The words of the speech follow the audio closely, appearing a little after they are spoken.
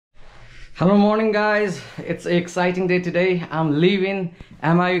Hello morning guys, it's an exciting day today. I'm leaving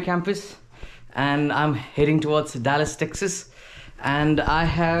MIU campus and I'm heading towards Dallas, Texas, and I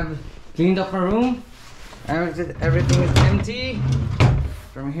have cleaned up my room. Everything is empty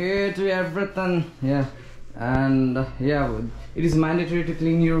from here to everything. And it is mandatory to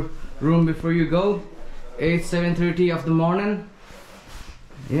clean your room before you go. It's 7:30 of the morning.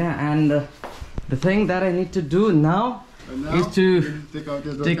 And the thing that I need to do now is to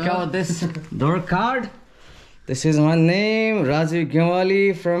take out this door card. This is my name, Rajiv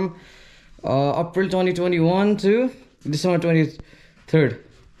Gyawali, from April 2021 to December 23rd,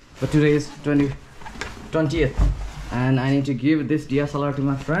 but today is 20th, and I need to give this DSLR to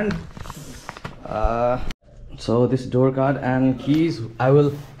my friend. So this door card and keys I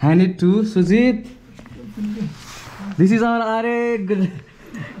will hand it to Sujit. This is our Are.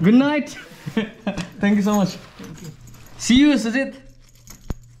 Good night. Thank you so much. See you, Sujit.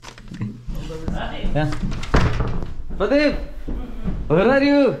 Yeah. Pradeep, where are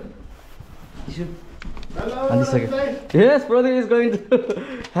you? Hello. Yes, Pradeep is going to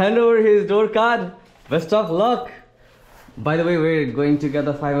hand over his door card. Best of luck. By the way, we're going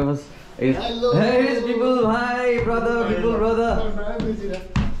together, 5 of us. Hello. Hey, people. Hi, brother. People, brother.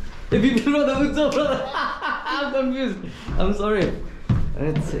 Hey, people, brother. What's up, brother? I'm confused. I'm sorry.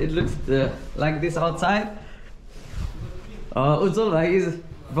 It looks like this outside. Ujjwal bhai's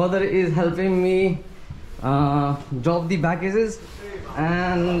brother is helping me drop the packages,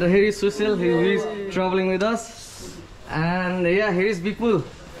 and here is Sushil, who is traveling with us, and yeah, here is Bipul.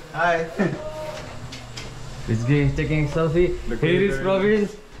 Hi. He's taking a selfie. Here is Praveen.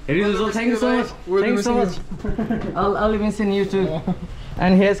 Here is Ujjwal. Thank you so much. Thank you so much. I'll mention you too.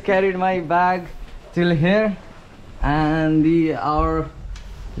 And he has carried my bag till here, and our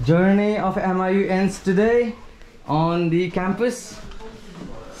journey of MIU ends today on the campus.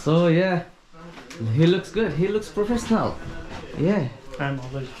 So yeah, he looks good. He looks professional. Yeah. I'm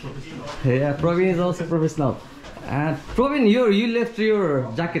always professional. Yeah, Praveen is also professional. And Praveen, you left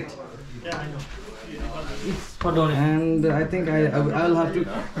your jacket. Yeah, I know. It's for donation. And I think I'll have to.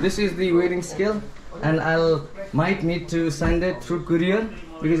 This is the weighing scale, and might need to send it through courier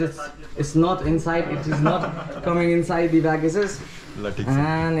because it's not inside. It is not coming inside the baggages.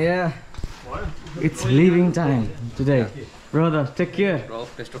 And yeah, it's leaving time today. Brother, take care. Bro,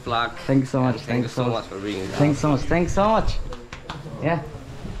 best of luck. Thank you so much. Thank you so much for being here. Thanks so much. Thanks so much. Yeah.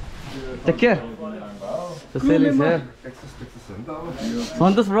 Take care. The sale is here.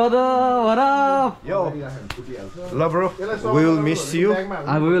 Santos, brother, what up? Yo. Hello, bro. We will miss you.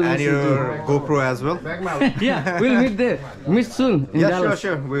 I will miss and you your too. GoPro as well. Yeah, we'll meet there. Meet soon in Yeah, Dallas.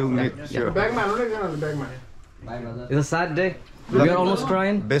 sure. We'll meet. Sure. It's a sad day. We are almost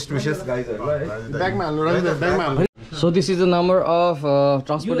crying. Best wishes, guys. So this is the number of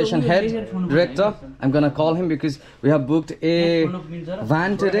transportation head director. I'm gonna call him because we have booked a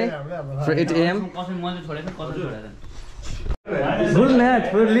van today for 8 AM. Good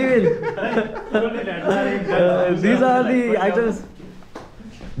night, we're leaving. These are the items.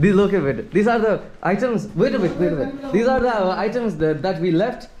 These are the items. Wait a bit. These are the items that we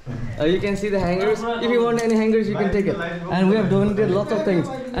left. You can see the hangers. If you want any hangers, you can take it. And we have donated lots of things.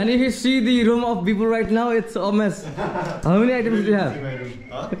 And if you see the room of people right now, it's a mess. How many items do you have?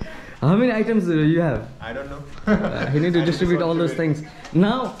 How many items do you have? I don't know. You need to distribute all those things.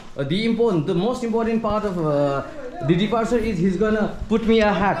 Now, the most important part of the departure is he's gonna put me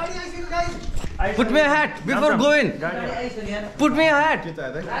a hat. Put me a hat before going. Put me a hat.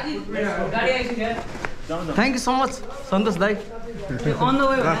 Thank you so much, Santosh Dai. On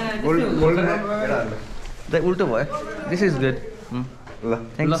the way. This is good.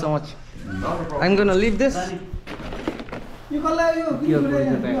 Thank you so much. I'm gonna leave this. These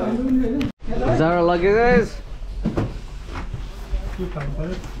are our luggages.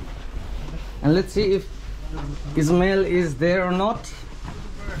 And let's see if Ismail is there or not.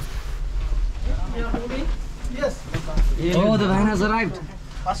 Yes. Oh, the van has arrived.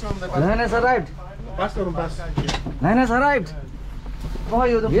 The van has arrived. Van has arrived.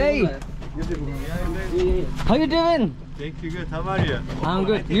 Yay! How you doing? Thank you, good. How are you? I'm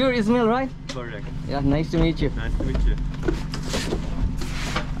good. You're Ismail, right? Correct. Yeah, nice to meet you. Nice to meet you.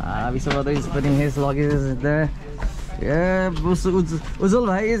 Viswada is putting his luggages there. Yeah, Ujjwal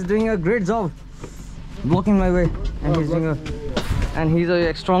bhai is doing a great job blocking my way, and he's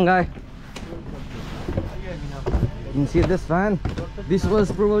a strong guy. You can see this van. This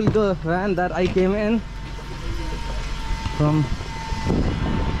was probably the van that I came in from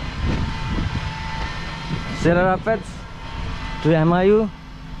Cedar Rapids to MIU.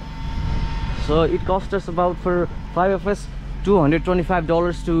 So it cost us about, for 5 of us,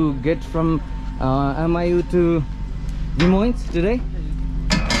 $225 to get from MIU to Des Moines today.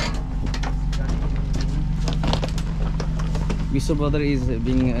 Mr. brother is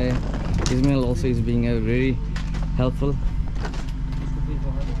being Ismail also is being very helpful.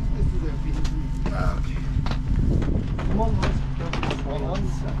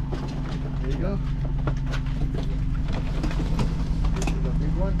 There you go. The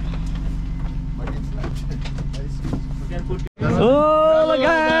big one. Oh, look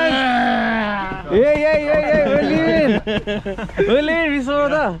guys! Yeah, we're leaving, we saw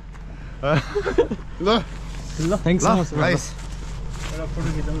that. Look. Thanks so much. Nice.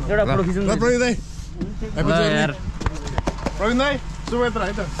 एउटा photo खिच्नु ल प्रवीण दाइ यार प्रवीण दाइ शुभयात्रा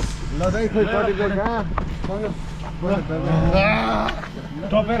है त ल दाइ खोइ पटेको कहाँ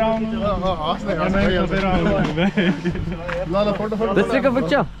टपेर आउनु हस् न टपेर आउनु ल photo Let's take a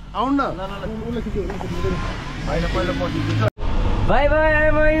picture. आउन न उसले खिच्यो हैन पहिलो पटेको Bye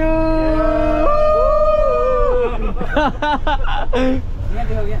bye MIU.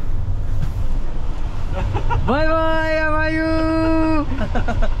 Bye bye MIU.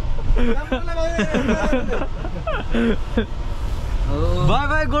 Bye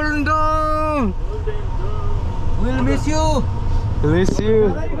bye Golden Dome. We'll miss you. Miss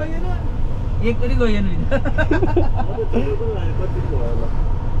you.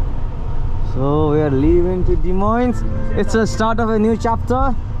 So we are leaving to Des Moines. It's the start of a new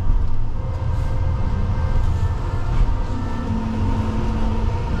chapter.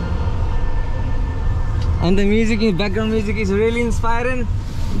 And the music, background music is really inspiring.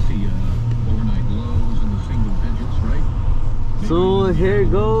 So here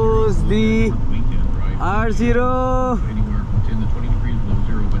goes the R0.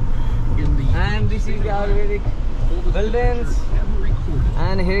 And this is the Ayurvedic buildings.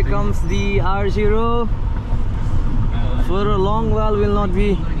 And here comes the R0. For a long while we'll not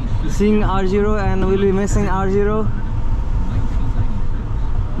be seeing R0 and we'll be missing R0.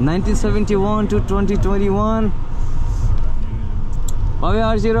 1971 to 2021. Bye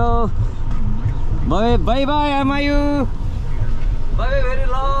bye R0. Bye bye MIU. Bye bye very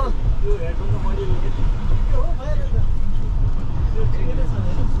long.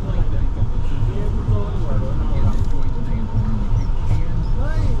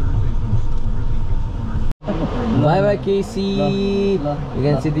 Bye bye KC. You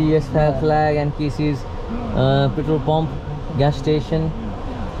can see the US flag and KC's petrol pump, gas station.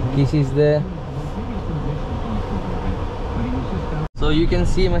 KC is there. So you can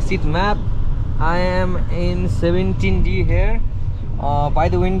see my seat map. I am in 17D here by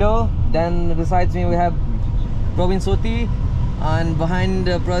the window. Then besides me we have Praveen Soti, and behind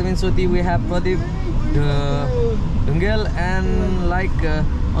Praveen Soti we have Pradeep Dungel, and like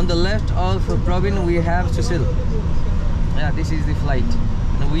on the left of Praveen we have Susil. Yeah, this is the flight.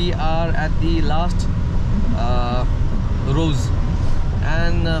 And we are at the last rows,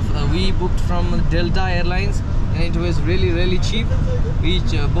 and we booked from Delta Airlines, and it was really cheap. We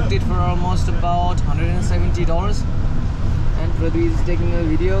booked it for almost about $170, and Pradeep is taking a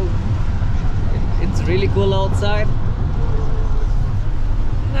video. It's really cool outside.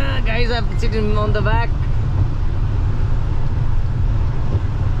 Guys, I'm sitting on the back.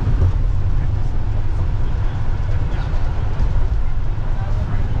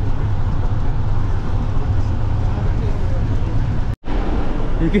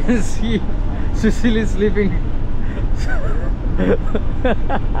 You can see Cecil is sleeping.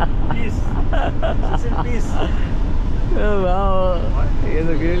 Peace. Peace. Oh wow, it's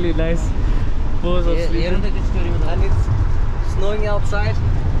a really nice pose of sleeping. And it's snowing outside.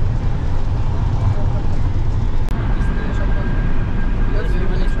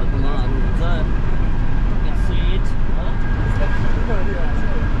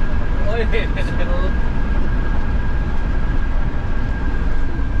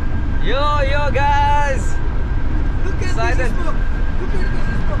 Yo guys! Look at excited. This book. Look at this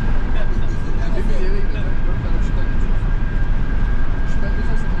book.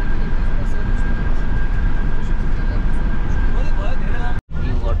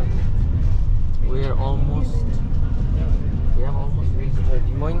 We have almost reached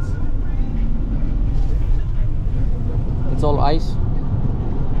Des Moines. It's all ice.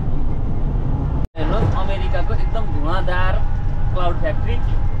 America को एकदम धुआंधार cloud factory.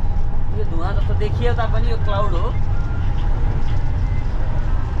 यो धुआं जस्तो देखिए तापनि यो cloud हो.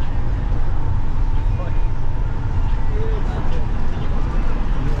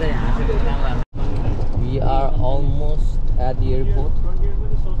 We are almost at the airport.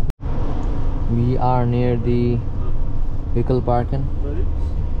 We are near the vehicle parking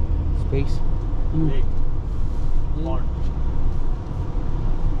space.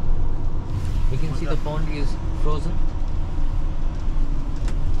 see the pond is frozen.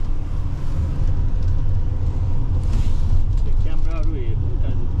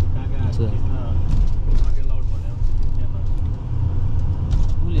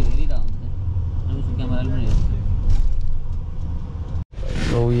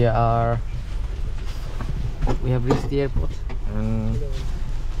 So we have reached the airport and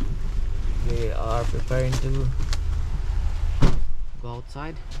we are preparing to go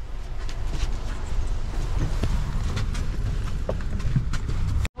outside.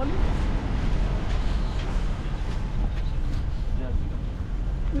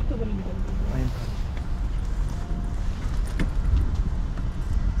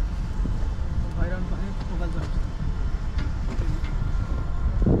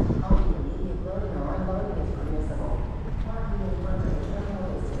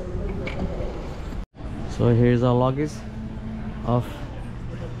 So here's our luggage of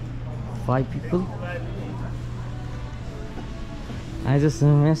 5 people. I just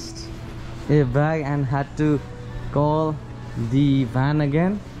missed a bag and had to call the van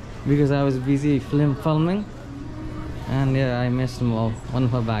again because I was busy filming, and yeah, I missed one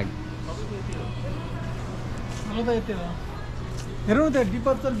of her bag.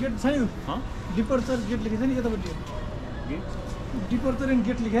 departure gate छैन departure gate लेखेछ नि यतापट्टि departure and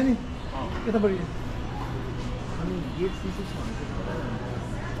gate लेख्या नि यतापट्टि अनि gate cc छ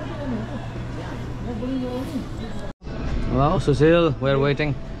Well, Cecile, we're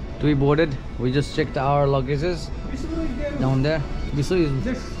waiting to be boarded. We just checked our luggages down there. Bisu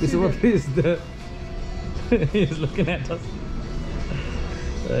is there. He's looking at us.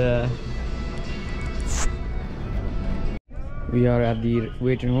 We are at the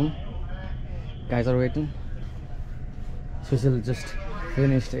waiting room. Guys are waiting. Cecile just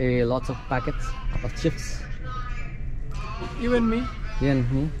finished lots of packets of chips. You and me. You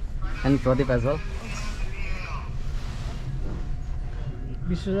and me, and Pradeep as well.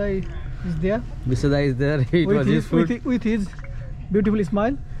 Vishwadai is there. Vishwadai is there. It was his food. With his beautiful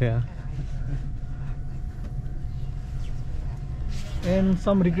smile. Yeah. And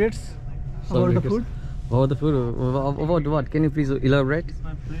some regrets about the food. About the food? About what? Can you please elaborate? It's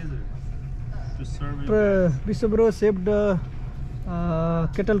my pleasure to serve you. Vishwabro saved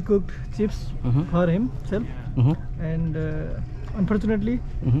kettle cooked chips for himself, and unfortunately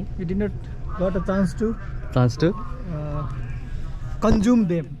he did not got a chance to consume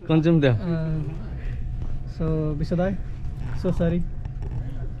them. So Vishwadai, so sorry,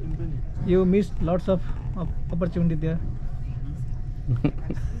 you missed lots of opportunity there.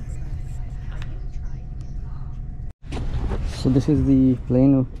 So this is the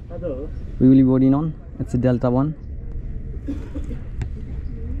plane we will be boarding on. It's a Delta 1.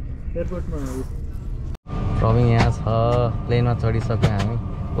 Robin has her plane on 30 seconds.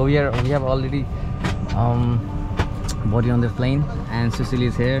 Oh, we have already boarded on the plane, and Cecily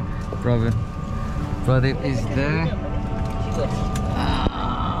is here. Pradeep is there.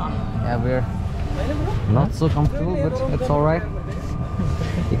 Yeah, we're not so comfortable, but it's alright.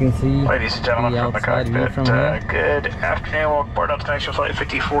 You can see ladies and gentlemen from the cockpit, from here. Good afternoon. Welcome aboard Delta Connection Flight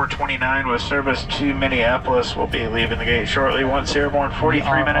 5429 with service to Minneapolis. We'll be leaving the gate shortly. Once airborne,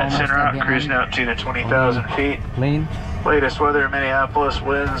 43 minutes en route, cruising out to the 20,000 feet. Plane. Latest weather in Minneapolis,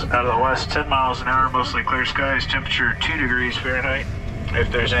 winds out of the west 10 miles an hour, mostly clear skies, temperature 2 degrees Fahrenheit.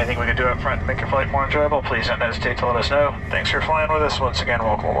 If there's anything we can do up front to make your flight more enjoyable, please don't hesitate to let us know. Thanks for flying with us. Once again,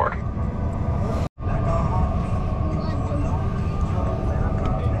 welcome aboard.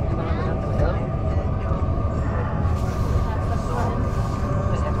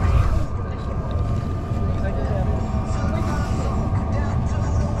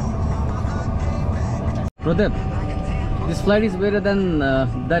 Pradeep, this flight is better than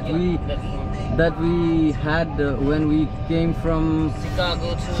that we had when we came from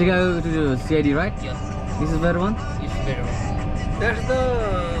Chicago to CID, right? Yes. This is better one? It's better one. That's the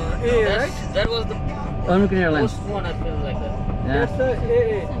A, right? That was the American Airlines. first one, I feel like that. Yeah. That's the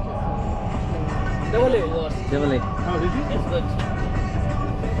AA. Double A. Was. Double A. How did you? It's good.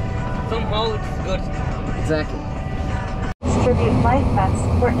 Somehow it's good. Exactly. Distribute life vests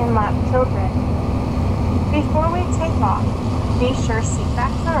for in-lap children. Before we take off, be sure seat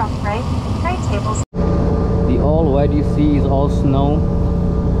backs are upright, tray tables. The all white you see is all snow.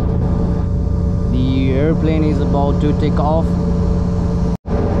 The airplane is about to take off.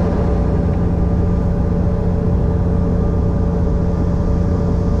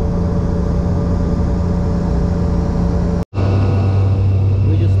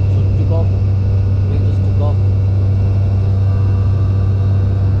 We just took off.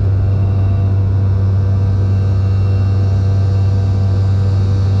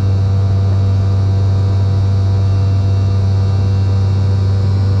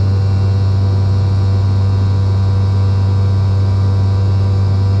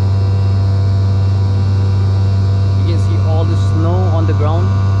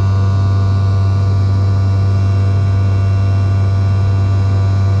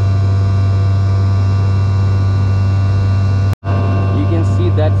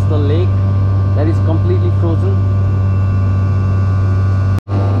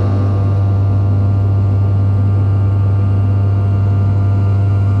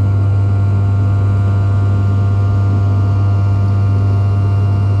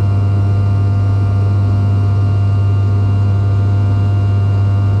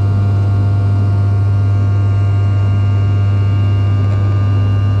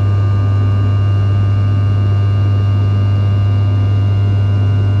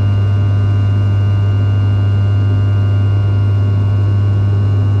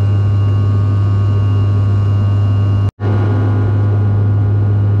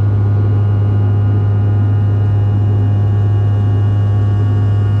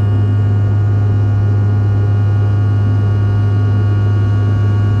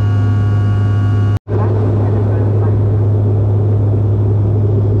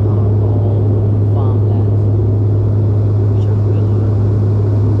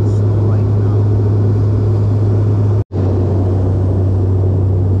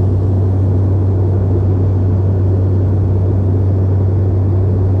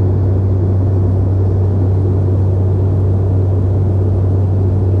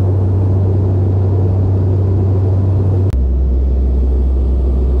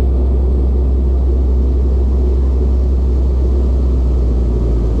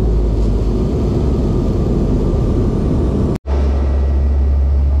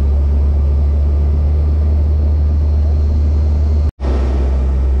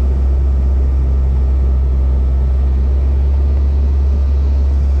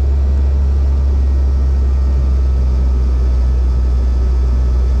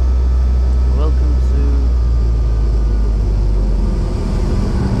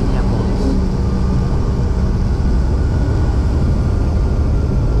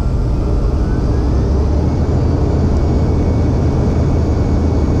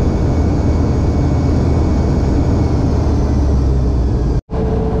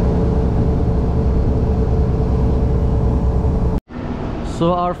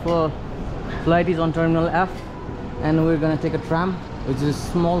 So our flight is on Terminal F, and we're gonna take a tram, which is a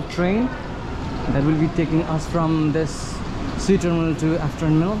small train that will be taking us from this C terminal to F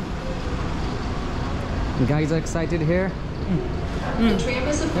terminal. The guys are excited here. The tram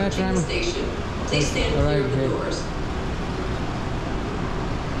is approaching the station. Please stand clear of the doors.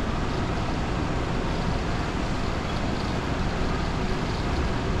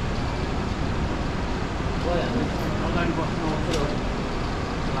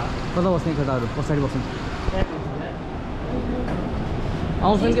 कता बस्ने केटाहरु पछाडि बस्नु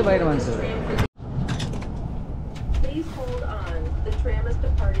आउँछन् कि बाहिर मान्छेहरु Please hold on. The tram is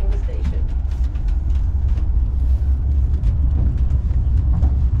departing the station.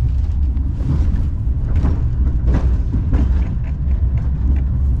 Next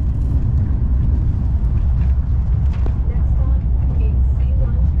stop,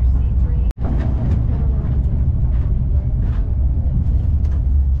 gate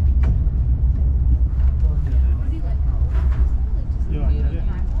C1 through C3.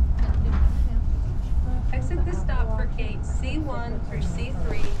 Exit this stop for gate C1 through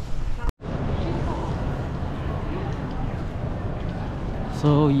C3.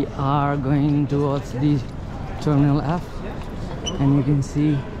 So we are going towards the Terminal F, and you can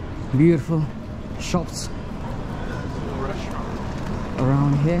see beautiful shops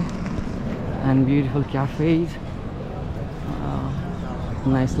around here and beautiful cafes,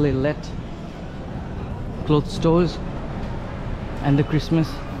 nicely lit clothes stores, and the Christmas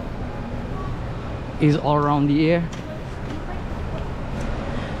is all around the air.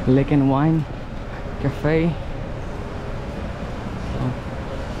 Lake and Wine Cafe.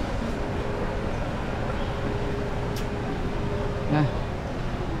 Yeah,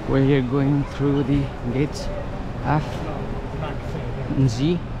 we're here going through the gates F and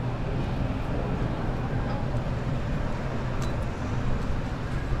Z.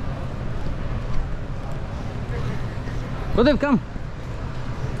 Pradeep, come.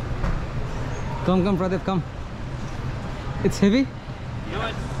 Come, Pradeep, come. It's heavy?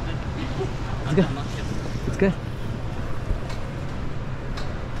 No, It's good. It's good.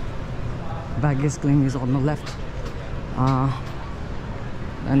 Baggage claim is on the left.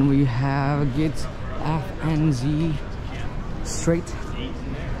 And we have gates F and Z straight.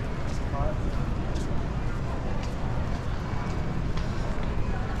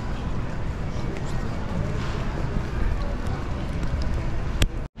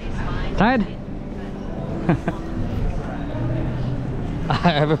 Tired? I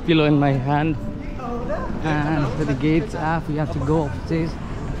have a pillow in my hand, and for the gates F we have to go upstairs.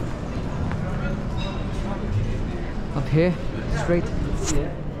 Up here, straight.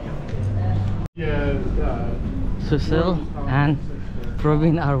 Susil and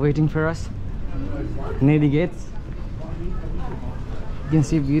Praveen are waiting for us near the gates. You can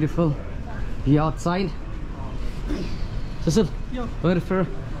see beautiful view outside. Susil,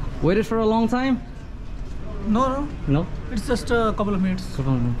 waited for a long time? No, No? it's just a couple of minutes.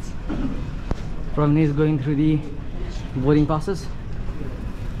 Couple of minutes. Praveen is going through the boarding passes.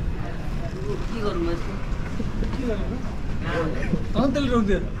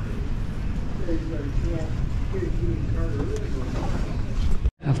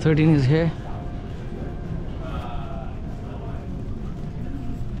 F13 is here.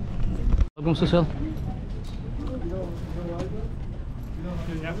 Welcome, Sushil.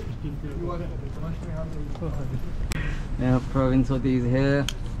 Yeah, Praveen Soti is here.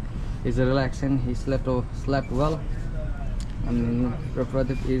 He's relaxing. He slept well. And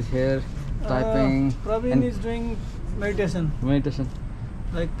Pradeep is here typing. Praveen is doing meditation. Meditation.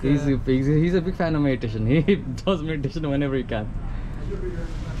 Like He's a big fan of meditation. He does meditation whenever he can.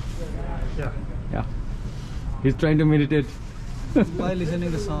 Yeah. He's trying to meditate. while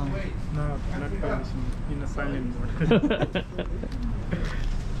listening to the song. No, not by listening, in a silent mode.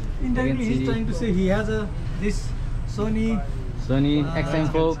 Indirectly, he's trying to say he has this Sony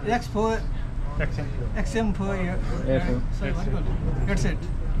XM4 XM4 Earphone. sorry, what do you call it? Headset.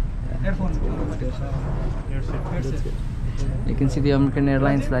 Earphone. Headset. You can see the American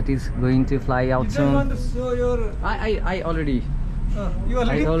Airlines that is going to fly out You don't want soon. to show your. I already You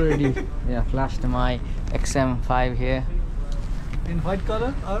already. yeah, flashed my XM5 here. In white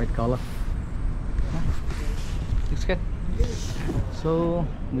color or? White color. Looks good. So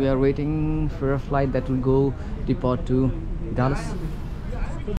we are waiting for a flight that will depart to Dallas.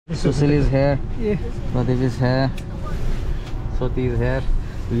 Susil is here. Yeah. Pradeep is here. Soti is here.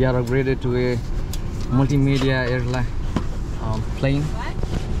 We are upgraded to a multimedia airline plane.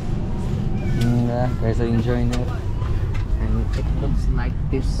 And guys are enjoying it. And it looks like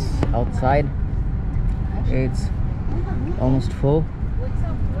this outside. It's almost full.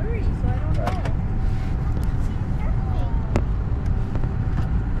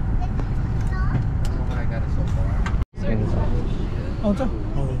 आउँछ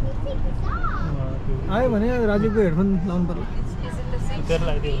आयो भने राजीवको headphone लाउनु पर्ला If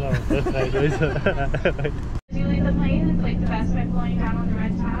you leave the plane, inflate the vest by blowing down on the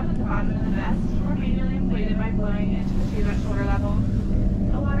red tab at the bottom of the vest, or manually inflate it by blowing into the tube at shoulder level.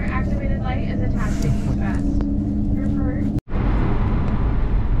 A water-activated light is attached to each vest. Preferred.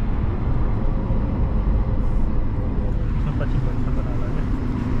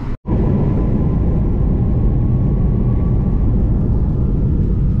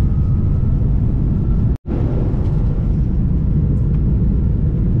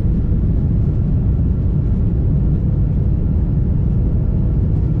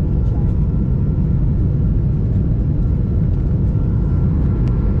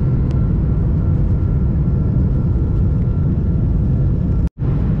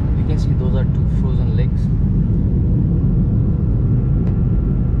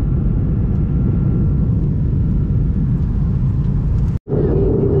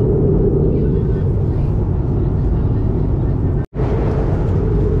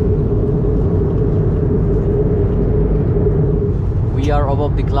 We are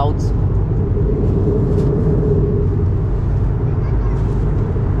above the clouds.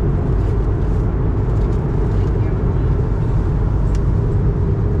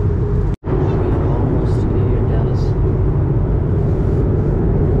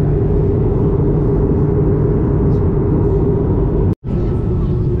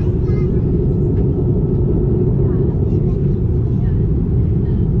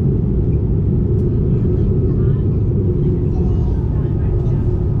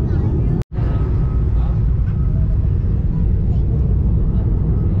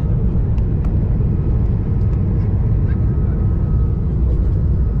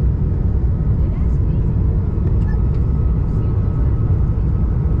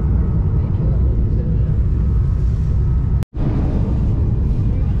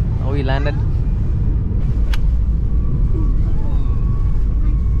 We landed.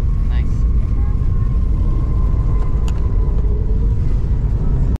 Nice.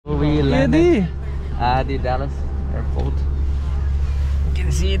 We landed at the Dallas airport. You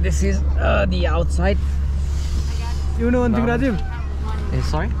can see this is the outside. You know one thing, Rajiv?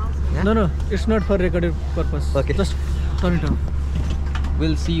 Sorry? Yeah? No, it's not for recorded purpose. Okay. Just turn it off.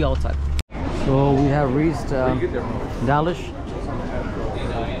 We'll see you outside. So we have reached Dallas.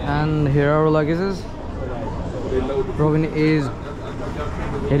 And here are our luggages. Robin is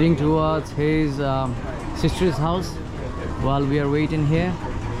heading towards his sister's house while we are waiting here.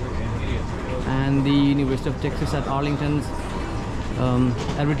 And the University of Texas at Arlington's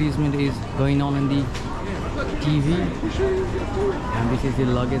advertisement is going on in the TV. And this is the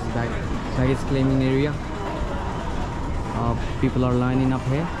baggage claiming area. People are lining up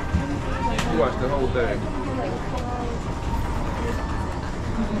here. Watch the whole day.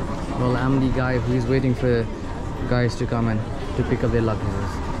 Well, I'm the guy who is waiting for guys to come and to pick up their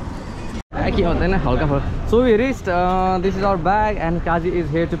luggages. So we reached, this is our bag and Kazi is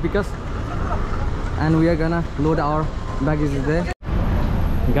here to pick us. And we are gonna load our baggage there.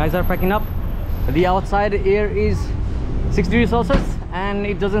 Guys are packing up. The outside air is 6 degrees Celsius and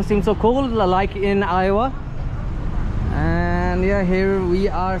it doesn't seem so cold like in Iowa. And yeah, here we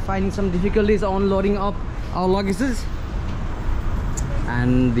are finding some difficulties on loading up our luggages.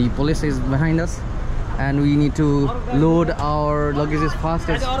 And the police is behind us and we need to load our luggage as fast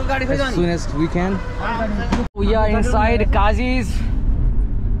as soon as we can. We are inside Kazi's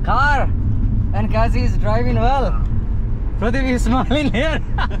car and Kazi is driving well. Pradeep is smiling here.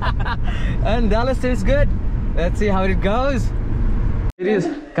 And Dallas is good. Let's see how it goes. It is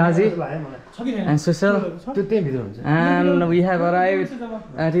Kazi and Sushil and we have arrived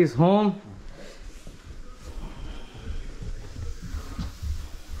at his home.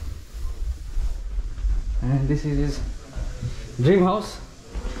 And this is his dream house.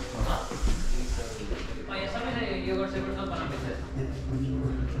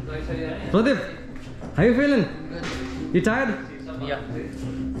 Pradeep, how you feeling? Good. You tired? Yeah,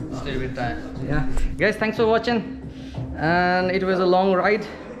 still bit tired. Yeah. Guys, thanks for watching. And it was a long ride.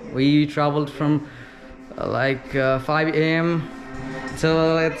 We traveled from 5 AM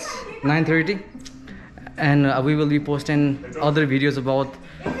till it's 9:30. And we will be posting other videos about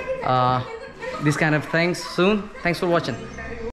this kind of things soon. Thanks for watching.